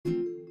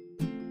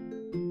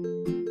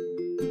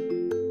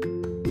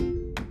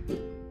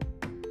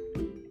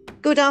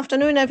Good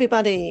afternoon,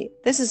 everybody.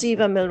 This is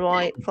Eva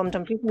Milroy from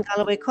Dumfries and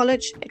Galloway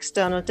College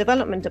External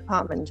Development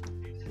Department.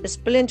 It's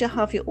brilliant to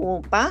have you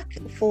all back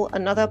for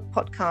another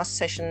podcast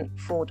session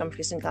for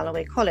Dumfries and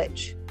Galloway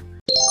College.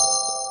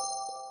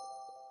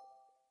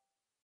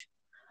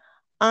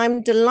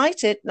 I'm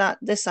delighted that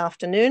this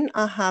afternoon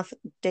I have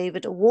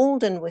David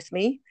Walden with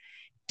me.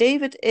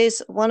 David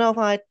is one of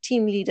our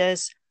team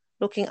leaders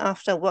looking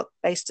after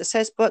workplace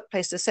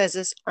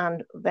assessors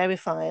and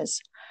verifiers.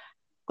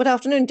 Good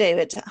afternoon,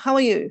 David. How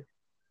are you?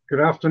 Good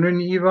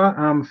afternoon, Eva.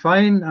 I'm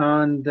fine,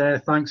 and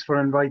thanks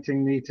for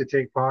inviting me to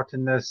take part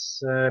in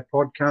this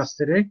podcast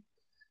today.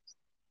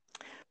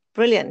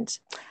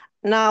 Brilliant.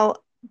 Now,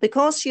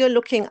 because you're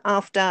looking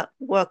after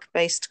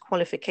work-based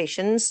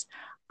qualifications,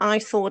 I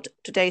thought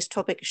today's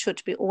topic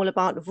should be all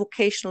about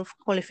vocational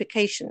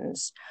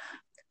qualifications.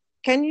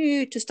 Can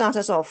you, to start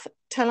us off,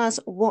 tell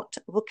us what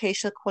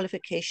vocational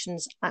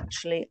qualifications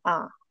actually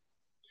are?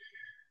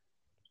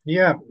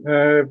 Yeah,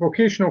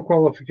 vocational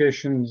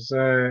qualifications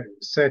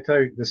set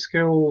out the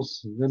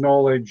skills, the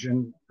knowledge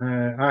and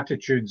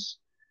attitudes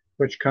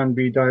which can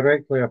be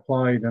directly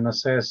applied and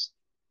assessed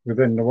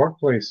within the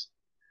workplace.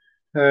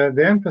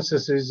 The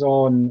emphasis is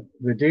on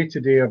the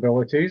day-to-day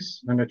abilities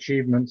and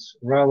achievements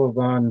rather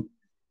than,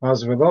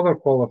 as with other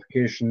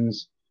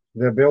qualifications,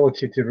 the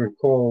ability to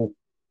recall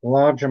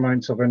large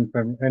amounts of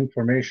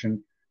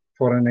information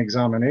for an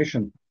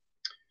examination.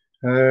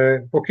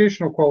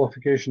 Vocational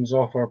qualifications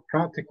offer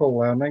practical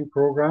learning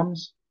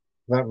programs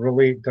that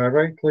relate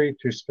directly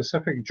to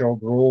specific job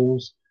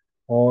roles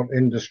or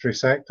industry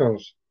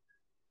sectors.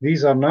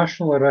 These are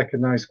nationally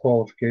recognized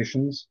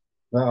qualifications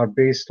that are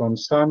based on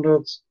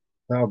standards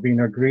that have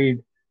been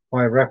agreed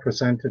by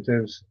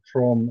representatives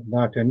from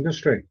that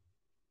industry.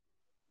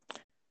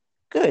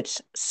 Good.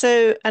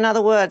 So, in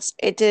other words,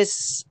 it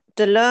is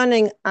the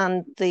learning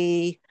and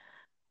the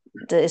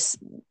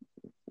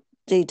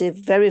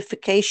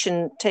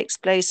verification takes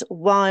place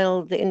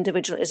while the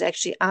individual is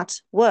actually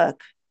at work.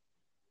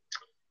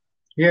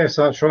 Yes,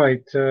 that's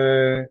right.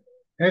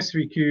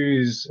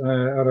 SVQs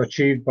are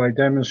achieved by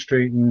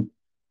demonstrating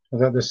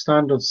that the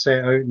standards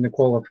set out in the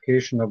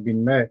qualification have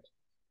been met.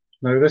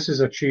 Now, this is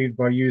achieved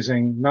by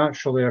using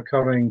naturally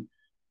occurring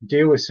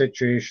daily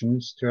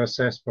situations to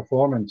assess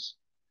performance.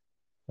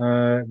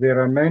 There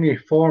are many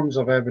forms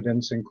of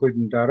evidence,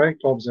 including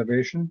direct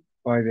observation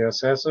by the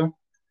assessor,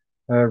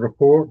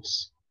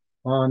 reports,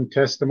 and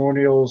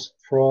testimonials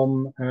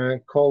from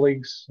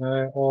colleagues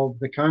of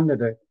the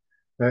candidate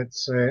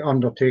that's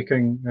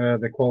undertaking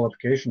the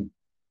qualification.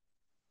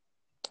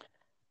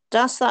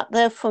 Does that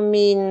therefore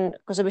mean,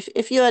 because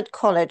if you're at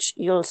college,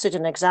 you'll sit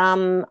an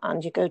exam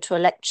and you go to a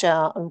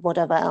lecture and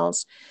whatever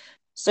else.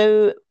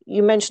 So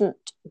you mentioned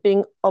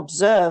being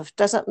observed.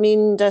 Does that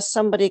mean does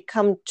somebody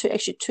come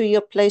to your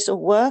place of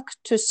work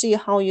to see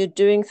how you're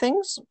doing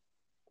things?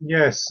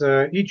 Yes,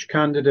 each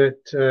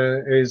candidate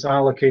is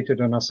allocated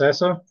an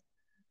assessor.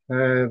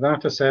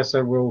 That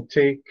assessor will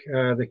take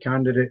the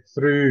candidate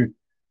through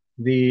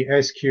the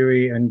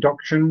SQA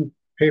induction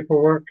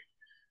paperwork,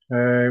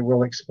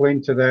 will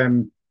explain to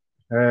them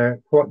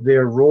what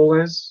their role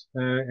is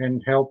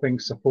in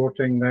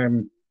supporting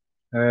them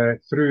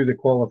through the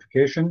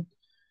qualification.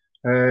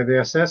 The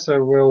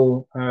assessor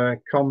will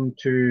come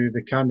to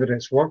the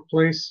candidate's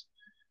workplace.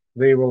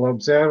 They will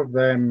observe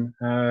them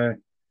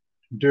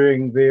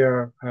doing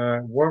their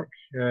work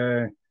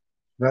that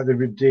they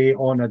would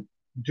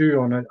do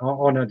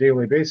on a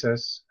daily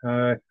basis,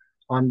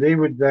 and they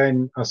would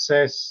then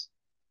assess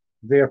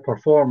their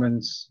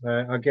performance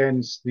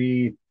against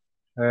the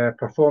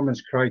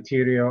performance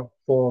criteria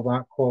for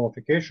that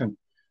qualification.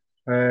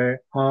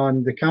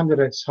 And the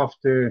candidates have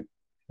to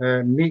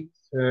meet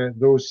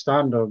those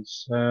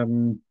standards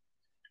in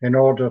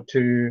order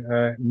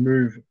to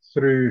move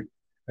through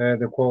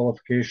the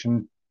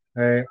qualification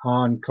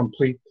and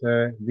complete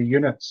the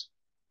units.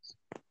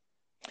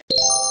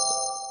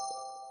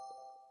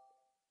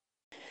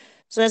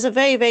 So there's a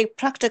very, very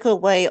practical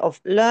way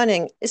of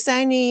learning. Is there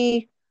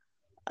any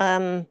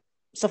sort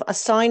of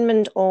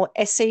assignment or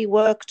essay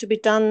work to be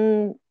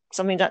done,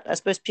 something that I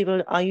suppose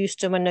people are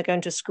used to when they're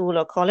going to school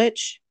or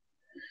college?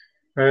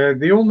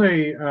 The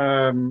only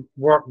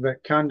work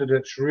that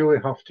candidates really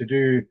have to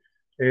do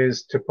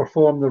is to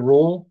perform the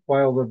role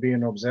while they're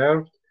being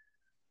observed.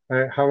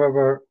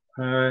 However,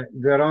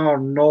 there are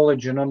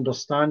knowledge and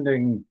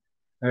understanding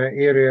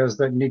areas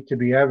that need to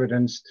be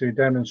evidenced to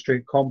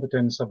demonstrate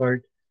competence about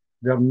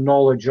their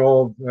knowledge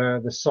of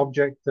the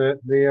subject that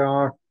they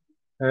are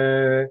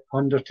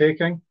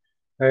undertaking.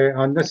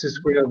 And this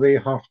is where they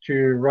have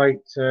to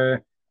write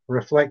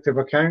reflective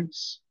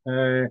accounts.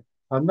 And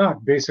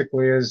that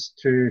basically is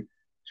to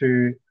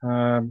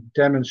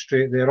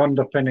demonstrate their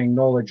underpinning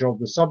knowledge of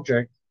the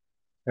subject.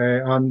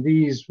 And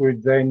these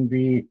would then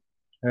be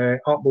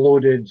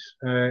uploaded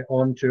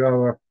onto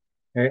our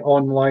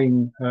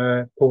online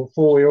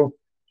portfolio.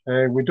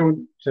 We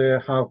don't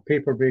have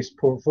paper-based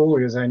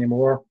portfolios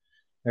anymore.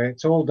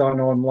 It's all done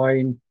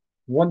online.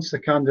 Once the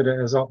candidate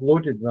has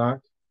uploaded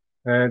that,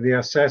 the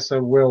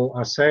assessor will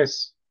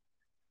assess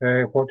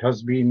what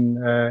has been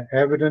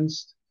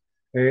evidenced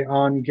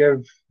and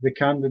give the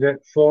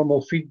candidate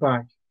formal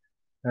feedback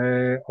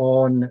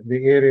on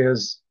the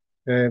areas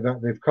that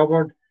they've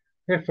covered.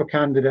 If a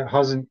candidate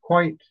hasn't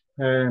quite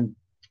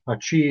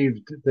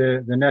achieved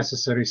the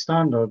necessary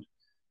standard,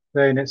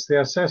 then it's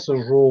the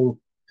assessor's role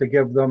to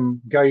give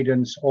them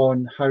guidance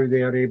on how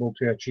they are able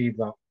to achieve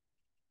that.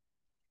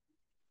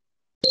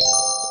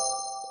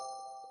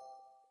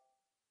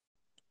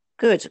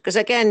 Good, because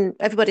again,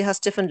 everybody has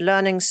different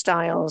learning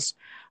styles,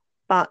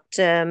 but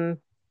there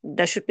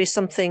should be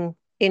something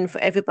in for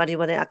everybody,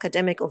 whether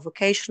academic or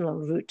vocational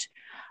route.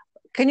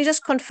 Can you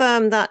just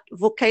confirm that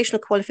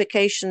vocational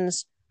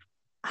qualifications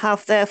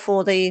have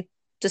therefore the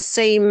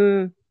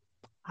same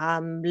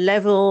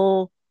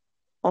level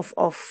of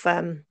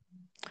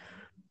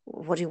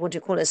what do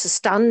you call it, as a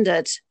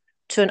standard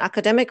to an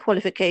academic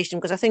qualification?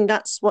 Because I think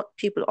that's what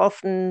people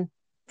often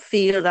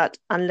feel, that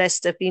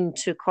unless they've been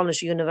to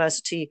college or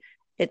university,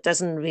 it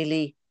doesn't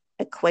really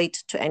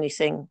equate to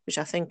anything, which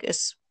I think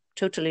is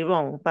totally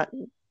wrong. But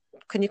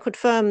can you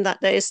confirm that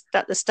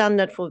that the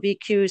standard for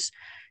VQs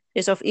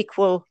is of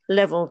equal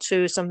level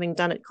to something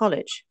done at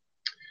college?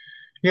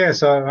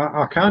 Yes,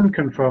 I can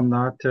confirm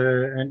that.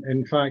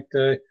 In fact,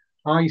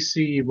 I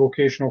see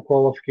vocational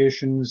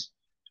qualifications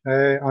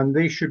and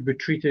they should be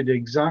treated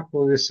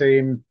exactly the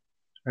same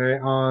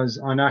as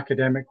an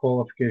academic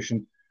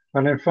qualification.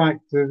 And in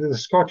fact, the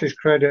Scottish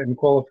Credit and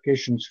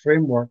Qualifications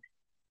Framework,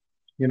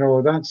 you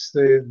know, that's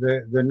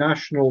the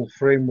national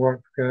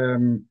framework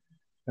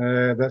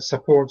that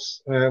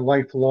supports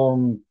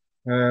lifelong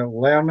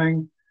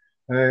learning,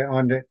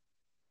 and it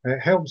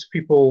helps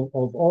people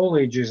of all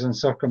ages and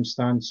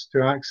circumstance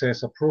to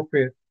access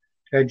appropriate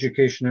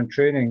education and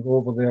training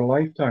over their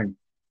lifetime,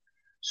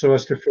 so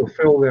as to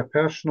fulfill their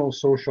personal,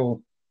 social,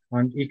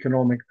 and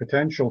economic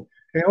potential.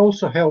 It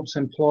also helps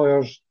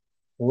employers,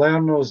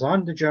 learners,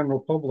 and the general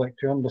public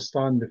to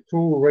understand the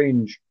full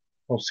range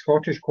of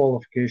Scottish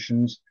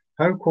qualifications,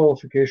 how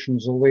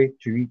qualifications relate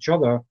to each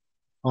other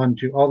and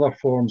to other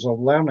forms of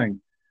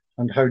learning,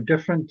 and how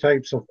different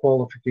types of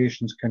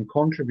qualifications can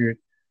contribute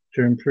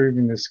to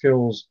improving the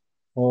skills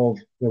of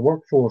the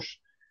workforce.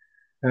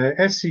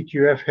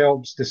 SCQF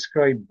helps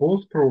describe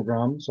both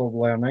programs of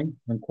learning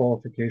and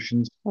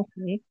qualifications,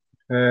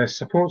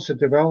 supports the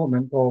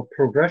development of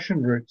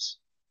progression routes,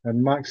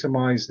 and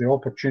maximise the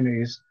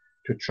opportunities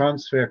to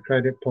transfer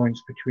credit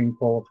points between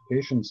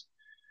qualifications.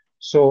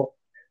 So,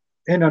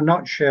 in a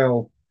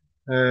nutshell,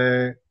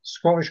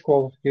 Scottish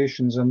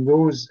qualifications and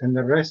those in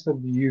the rest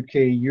of the UK,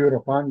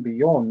 Europe, and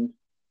beyond,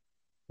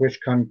 which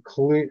can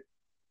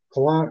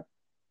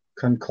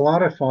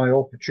clarify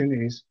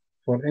opportunities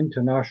for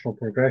international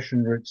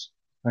progression routes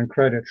and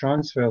credit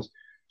transfers.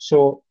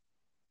 So,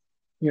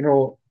 you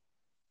know,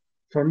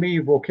 for me,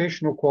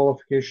 vocational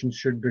qualifications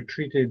should be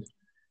treated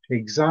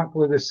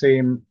exactly the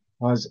same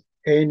as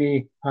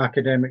any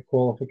academic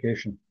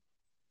qualification.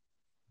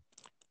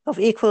 Of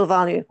equal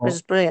value, which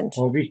is brilliant.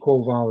 Of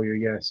equal value,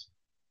 yes.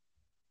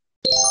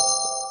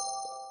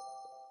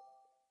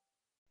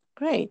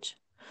 Great.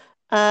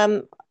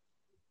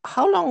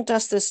 How long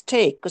does this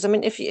take? Because I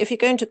mean, if you're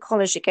going to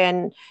college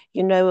again,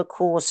 you know, a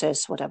course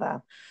is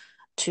whatever,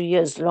 2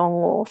 years long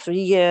or 3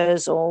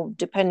 years, or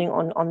depending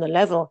on the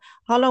level.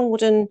 How long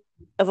would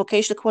a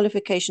vocational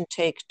qualification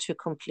take to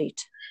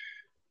complete?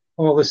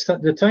 Well, the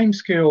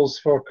timescales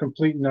for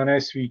completing an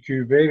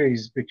SVQ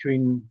varies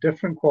between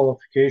different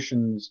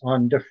qualifications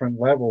on different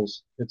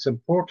levels. It's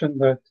important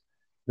that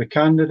the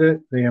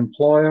candidate, the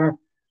employer,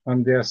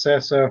 and the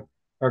assessor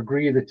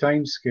agree the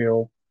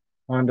timescale,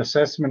 and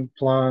assessment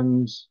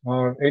plans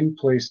are in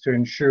place to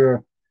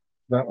ensure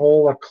that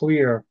all are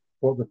clear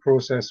what the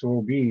process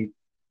will be,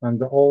 and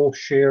that all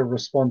share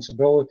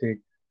responsibility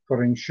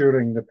for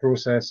ensuring the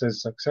process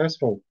is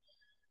successful.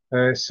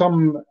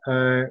 Some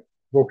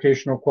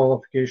vocational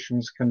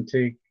qualifications can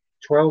take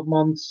 12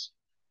 months,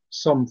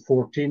 some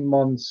 14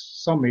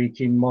 months, some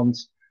 18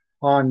 months.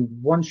 And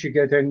once you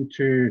get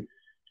into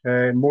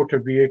motor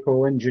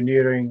vehicle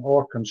engineering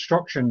or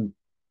construction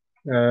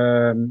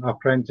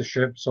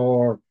apprenticeships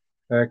or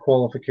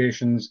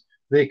qualifications,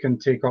 they can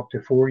take up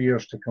to 4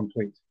 years to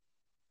complete.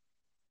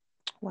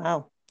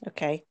 Wow.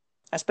 Okay.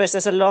 I suppose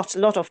there's a lot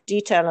of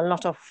detail and a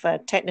lot of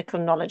technical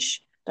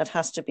knowledge that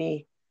has to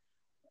be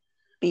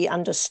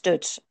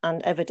understood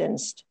and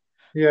evidenced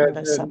on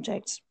those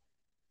subjects.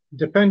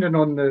 Depending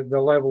on the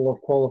level of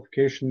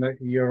qualification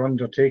that you're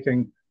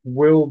undertaking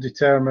will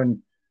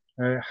determine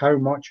how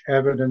much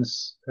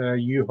evidence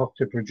you have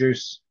to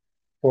produce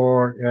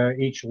for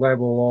each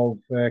level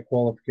of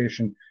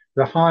qualification.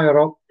 The higher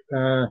up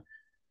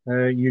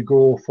you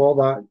go for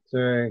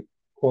that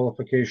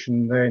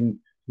qualification, then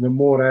the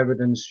more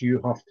evidence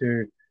you have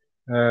to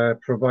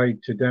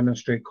provide to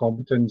demonstrate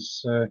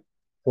competence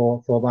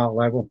for that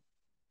level.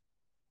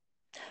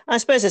 I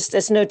suppose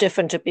it's no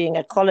different to being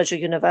at college or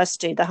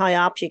university. The higher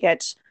up you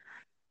get,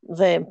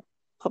 the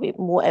probably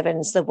more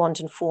evidence they want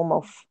in form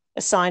of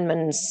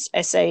assignments,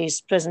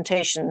 essays,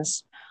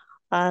 presentations.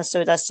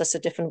 So that's just a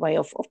different way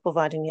of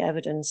providing the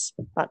evidence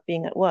about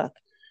being at work.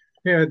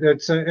 Yeah,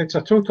 it's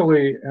a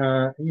totally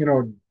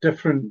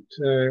different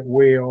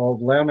way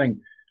of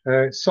learning.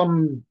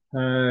 Some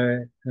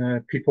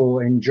people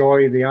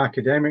enjoy the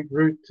academic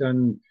route,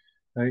 and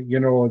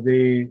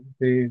they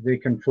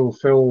can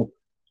fulfill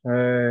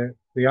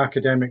the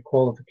academic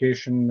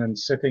qualification and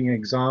sitting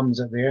exams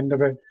at the end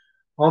of it.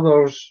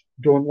 Others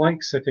don't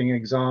like sitting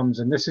exams,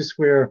 and this is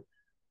where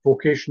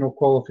vocational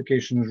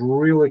qualifications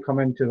really come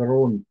into their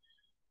own,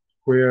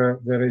 where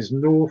there is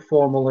no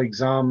formal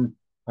exam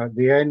at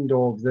the end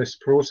of this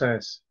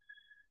process.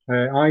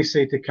 I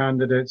say to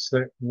candidates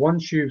that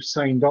once you've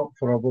signed up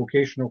for a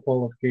vocational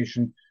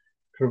qualification,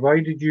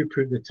 provided you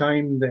put the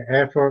time, the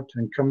effort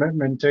and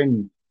commitment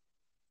in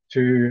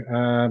to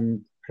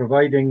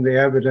providing the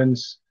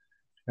evidence,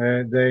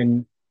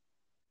 then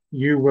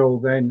you will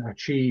then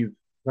achieve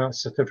that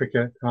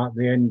certificate at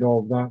the end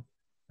of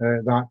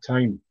that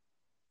time.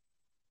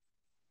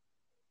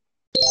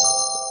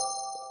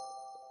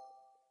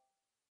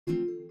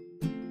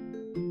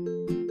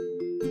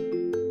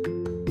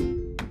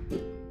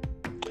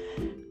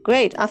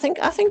 Great. I think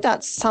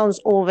that sounds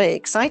all very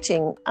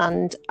exciting,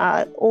 and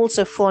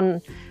also for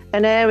an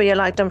area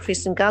like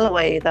Dumfries and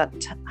Galloway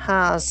that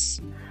has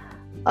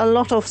a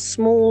lot of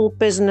small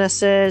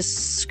businesses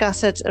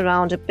scattered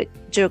around a big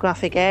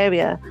geographic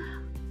area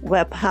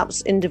where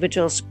perhaps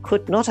individuals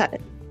could not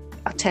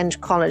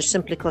attend college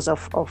simply because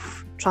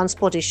of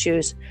transport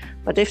issues.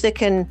 But if they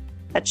can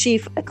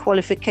achieve a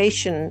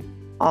qualification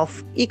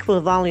of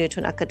equal value to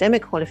an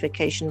academic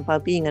qualification by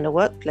being in a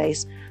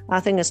workplace, I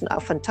think it's a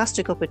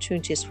fantastic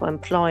opportunities for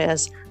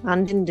employers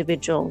and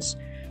individuals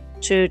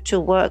to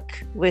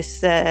work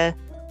with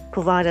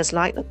providers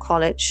like the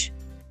college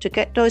to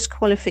get those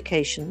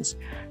qualifications.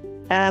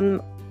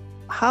 If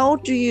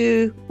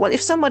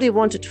somebody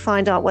wanted to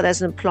find out whether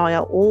as an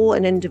employer or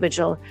an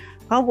individual,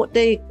 how would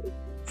they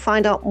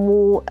find out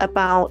more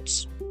about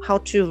how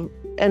to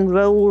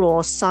enroll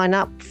or sign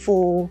up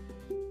for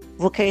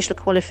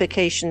vocational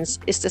qualifications?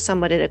 Is there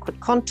somebody they could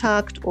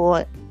contact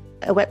or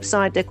a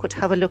website they could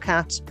have a look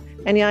at?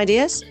 Any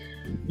ideas?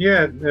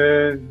 Yeah,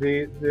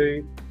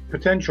 the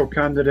potential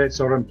candidates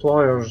or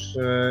employers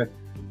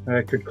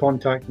could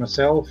contact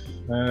myself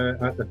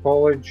at the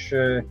college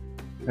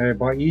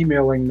by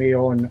emailing me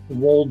on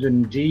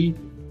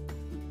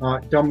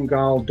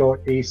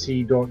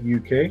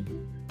waldend@dumgal.ac.uk.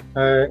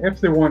 If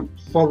they want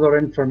further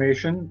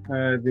information,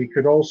 they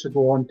could also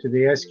go on to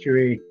the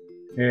SQA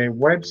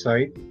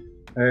website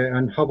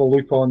and have a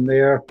look on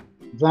there.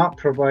 That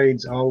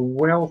provides a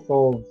wealth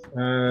of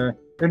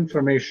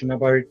information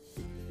about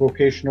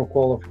vocational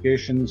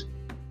qualifications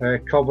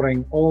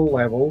covering all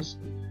levels,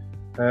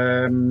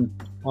 and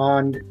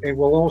it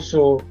will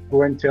also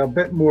go into a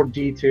bit more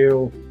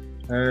detail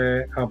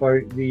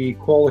about the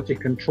quality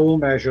control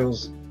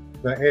measures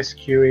that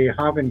SQA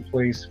have in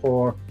place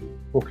for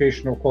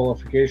vocational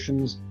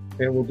qualifications.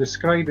 It will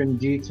describe in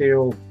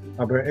detail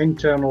about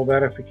internal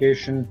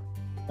verification,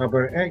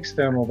 about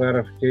external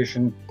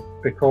verification,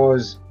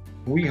 because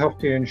we have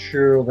to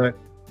ensure that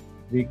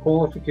the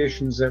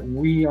qualifications that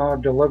we are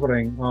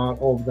delivering are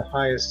of the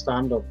highest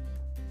standard.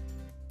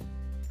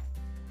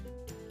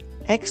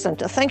 Excellent.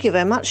 Thank you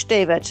very much,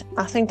 David.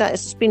 I think that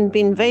has been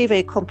very,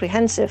 very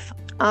comprehensive.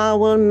 I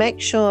will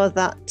make sure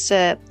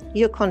that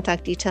your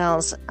contact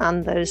details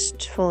and those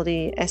for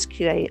the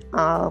SQA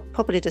are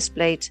properly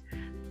displayed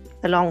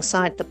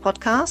alongside the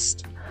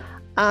podcast,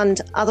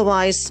 and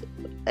otherwise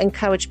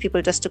encourage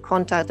people just to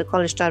contact the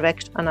college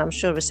direct, and I'm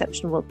sure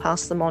reception will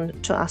pass them on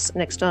to us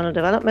in external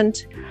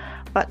development.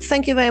 But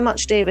thank you very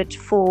much, David,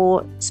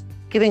 for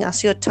giving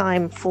us your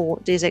time for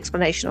this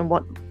explanation on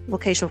what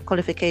vocational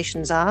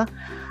qualifications are.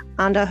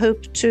 And I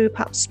hope to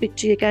perhaps speak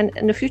to you again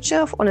in the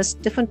future on a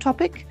different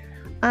topic.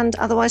 And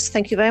otherwise,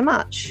 thank you very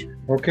much.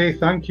 Okay,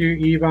 thank you,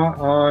 Eva.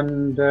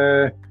 And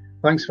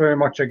thanks very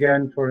much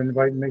again for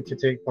inviting me to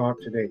take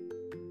part today.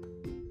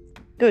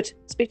 Good.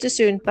 Speak to you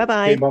soon.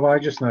 Bye-bye. Okay, bye-bye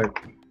just now.